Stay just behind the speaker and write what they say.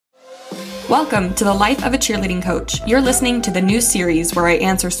Welcome to the Life of a Cheerleading Coach. You're listening to the new series where I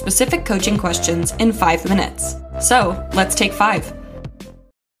answer specific coaching questions in 5 minutes. So, let's take 5.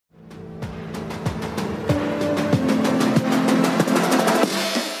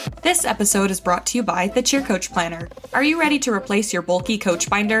 This episode is brought to you by the Cheer Coach Planner. Are you ready to replace your bulky coach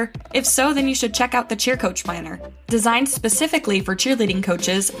binder? If so, then you should check out the Cheer Coach Planner. Designed specifically for cheerleading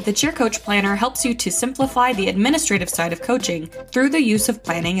coaches, the Cheer Coach Planner helps you to simplify the administrative side of coaching through the use of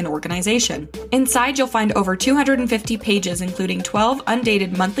planning and organization. Inside, you'll find over 250 pages including 12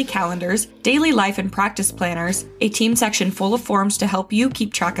 undated monthly calendars, daily life and practice planners, a team section full of forms to help you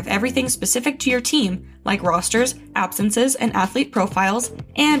keep track of everything specific to your team, like rosters, absences, and athlete profiles,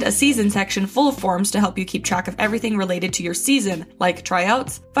 and a season section full of forms to help you keep track of everything related to your season, like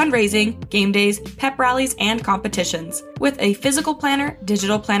tryouts, fundraising, game days, pep rallies, and competitions. With a physical planner,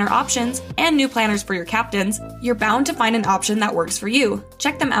 digital planner options, and new planners for your captains, you're bound to find an option that works for you.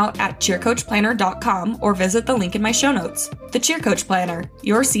 Check them out at cheercoachplanner.com or visit the link in my show notes. The Cheer Coach Planner,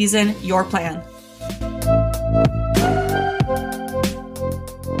 your season, your plan.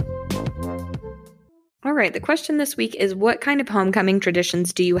 All right, the question this week is, what kind of homecoming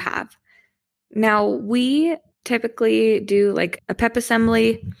traditions do you have? Now, we typically do like a pep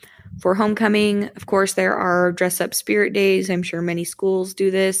assembly for homecoming. Of course, there are dress-up spirit days. I'm sure many schools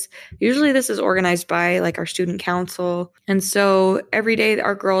do this. Usually this is organized by like our student council. And so every day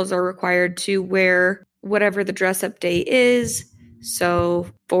our girls are required to wear whatever the dress-up day is. So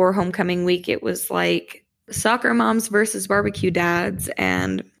for homecoming week, it was like soccer moms versus barbecue dads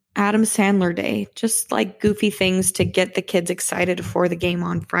and Adam Sandler Day, just like goofy things to get the kids excited for the game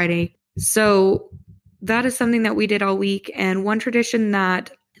on Friday. So that is something that we did all week. And one tradition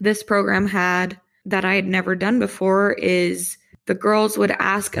that this program had that I had never done before is the girls would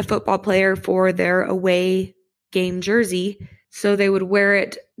ask a football player for their away game jersey. So they would wear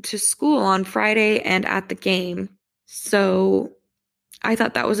it to school on Friday and at the game. So I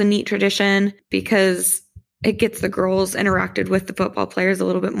thought that was a neat tradition because it gets the girls interacted with the football players a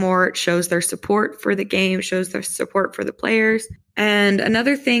little bit more. It shows their support for the game, shows their support for the players. And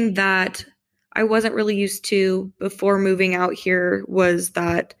another thing that I wasn't really used to before moving out here was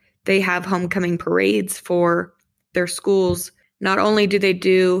that they have homecoming parades for their schools. Not only do they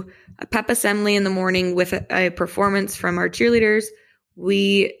do a pep assembly in the morning with a performance from our cheerleaders,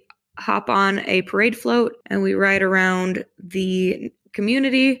 we hop on a parade float and we ride around the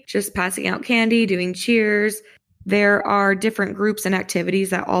community, just passing out candy, doing cheers. There are different groups and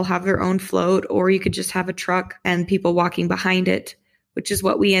activities that all have their own float, or you could just have a truck and people walking behind it, which is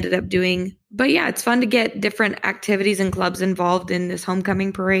what we ended up doing. But yeah, it's fun to get different activities and clubs involved in this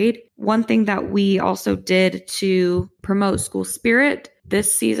homecoming parade. One thing that we also did to promote school spirit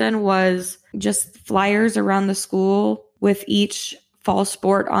this season was just flyers around the school with each fall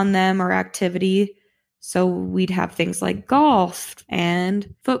sport on them or activity. So we'd have things like golf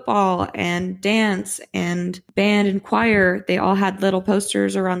and football and dance and band and choir. They all had little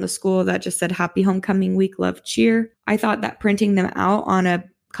posters around the school that just said Happy Homecoming Week, Love, Cheer. I thought that printing them out on a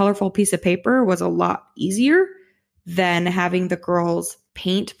colorful piece of paper was a lot easier than having the girls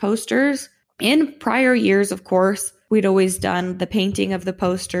paint posters. In prior years, of course, we'd always done the painting of the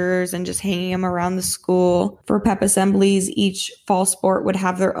posters and just hanging them around the school. For pep assemblies, each fall sport would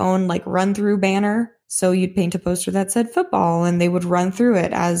have their own like run-through banner. So you'd paint a poster that said football and they would run through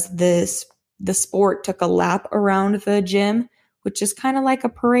it as the sport took a lap around the gym, which is kind of like a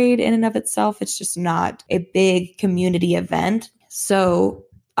parade in and of itself. It's just not a big community event. So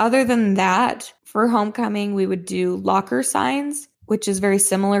other than that, for homecoming, we would do locker signs, which is very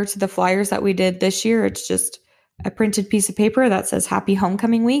similar to the flyers that we did this year. It's just a printed piece of paper that says Happy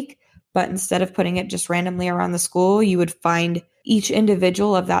Homecoming Week. But instead of putting it just randomly around the school, you would find each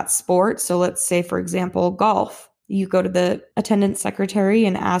individual of that sport. So let's say, for example, golf. You go to the attendance secretary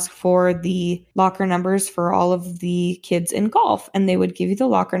and ask for the locker numbers for all of the kids in golf, and they would give you the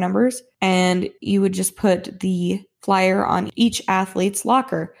locker numbers, and you would just put the flyer on each athlete's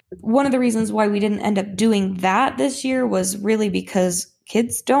locker. One of the reasons why we didn't end up doing that this year was really because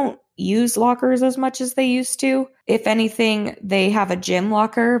kids don't use lockers as much as they used to. If anything, they have a gym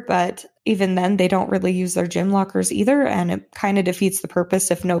locker, but even then they don't really use their gym lockers either. And it kind of defeats the purpose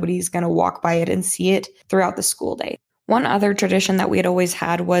if nobody's going to walk by it and see it throughout the school day. One other tradition that we had always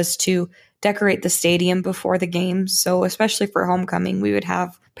had was to decorate the stadium before the game. So especially for homecoming, we would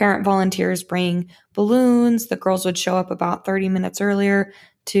have parent volunteers bring balloons. The girls would show up about 30 minutes earlier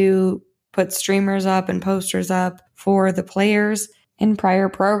to put streamers up and posters up for the players. In prior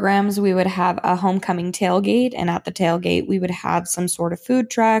programs, we would have a homecoming tailgate, and at the tailgate, we would have some sort of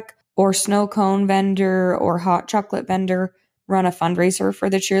food truck or snow cone vendor or hot chocolate vendor run a fundraiser for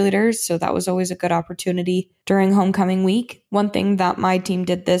the cheerleaders. So that was always a good opportunity during homecoming week. One thing that my team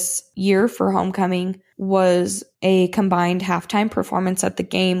did this year for homecoming was a combined halftime performance at the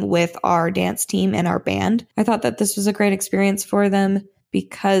game with our dance team and our band. I thought that this was a great experience for them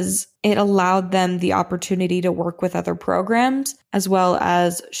because it allowed them the opportunity to work with other programs as well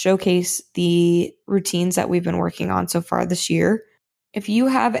as showcase the routines that we've been working on so far this year. If you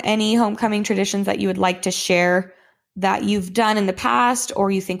have any homecoming traditions that you would like to share that you've done in the past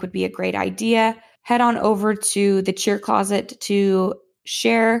or you think would be a great idea, head on over to the Cheer Closet to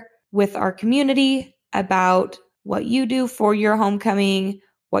share with our community about what you do for your homecoming,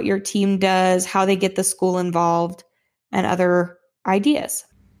 what your team does, how they get the school involved, and other ideas.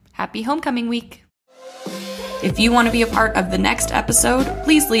 Happy homecoming week! If you want to be a part of the next episode,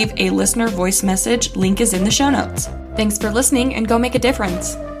 please leave a listener voice message. Link is in the show notes. Thanks for listening and go make a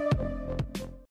difference.